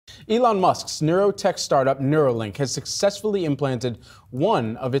Elon Musk's neurotech startup Neuralink has successfully implanted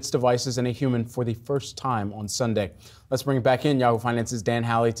one of its devices in a human for the first time on Sunday. Let's bring back in Yahoo Finance's Dan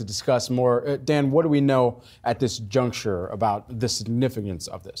Howley to discuss more. Dan, what do we know at this juncture about the significance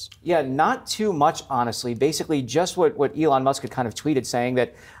of this? Yeah, not too much, honestly. Basically, just what Elon Musk had kind of tweeted, saying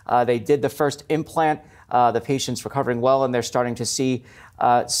that they did the first implant, the patient's recovering well, and they're starting to see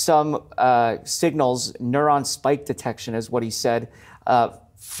some signals, neuron spike detection is what he said,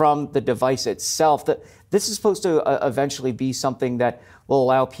 from the device itself. This is supposed to eventually be something that will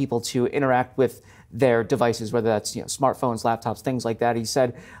allow people to interact with their devices, whether that's smartphones, laptops, things like that. He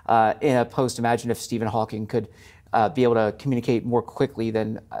said in a post, imagine if Stephen Hawking could be able to communicate more quickly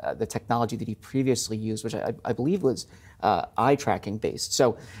than the technology that he previously used, which I believe was eye tracking based.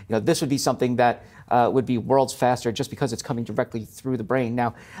 So this would be something that would be worlds faster just because it's coming directly through the brain.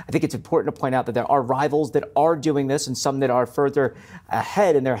 Now, I think it's important to point out that there are rivals that are doing this and some that are further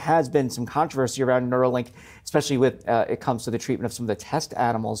ahead, and there has been some controversy around Neuralink, especially with it comes to the treatment of some of the test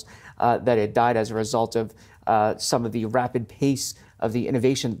animals that had died as a result of some of the rapid pace of the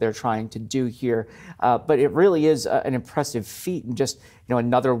innovation that they're trying to do here. But it really is an impressive feat, and just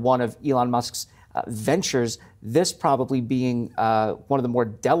another one of Elon Musk's ventures, this probably being one of the more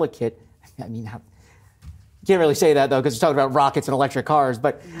delicate. I mean, can't really say that, though, because we're talking about rockets and electric cars.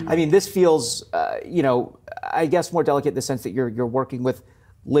 But I mean, this feels, I guess, more delicate in the sense that you're working with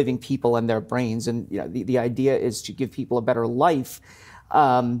living people and their brains. And the idea is to give people a better life.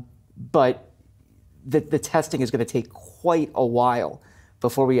 But the testing is going to take quite a while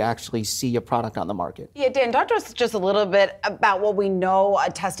before we actually see a product on the market. Yeah, Dan, talk to us just a little bit about what we know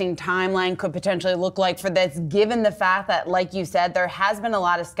a testing timeline could potentially look like for this, given the fact that, like you said, there has been a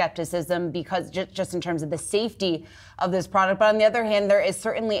lot of skepticism because just in terms of the safety of this product. But on the other hand, there is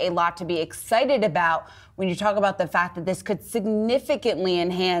certainly a lot to be excited about when you talk about the fact that this could significantly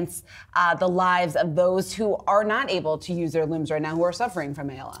enhance the lives of those who are not able to use their limbs right now, who are suffering from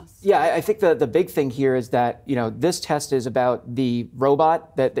ALS. Yeah, I think the big thing here is that this test is about the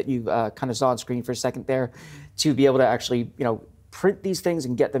robot that you kind of saw on screen for a second there, to be able to actually print these things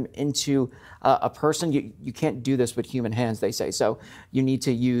and get them into a person. You can't do this with human hands, they say. So you need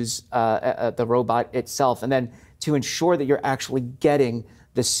to use the robot itself, and then to ensure that you're actually getting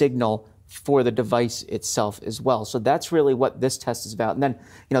the signal for the device itself as well. So that's really what this test is about. And then,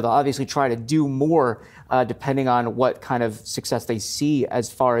 they'll obviously try to do more depending on what kind of success they see as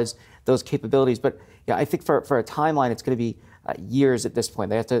far as those capabilities. But yeah, I think for a timeline, it's going to be years at this point.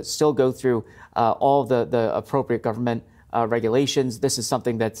 They have to still go through all the appropriate government regulations. This is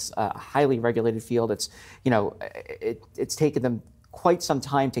something that's a highly regulated field. It's, it's taken them quite some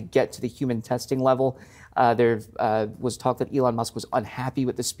time to get to the human testing level. There was talk that Elon Musk was unhappy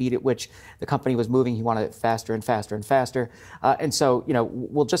with the speed at which the company was moving. He wanted it faster and faster and faster. And so,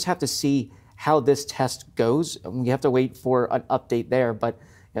 we'll just have to see how this test goes. We have to wait for an update there. But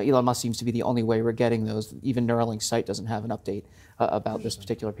Elon Musk seems to be the only way we're getting those. Even Neuralink's site doesn't have an update about this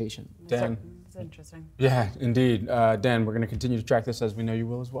particular patient. Dan. It's interesting. Yeah, indeed. Dan, we're going to continue to track this, as we know you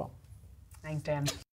will as well. Thanks, Dan.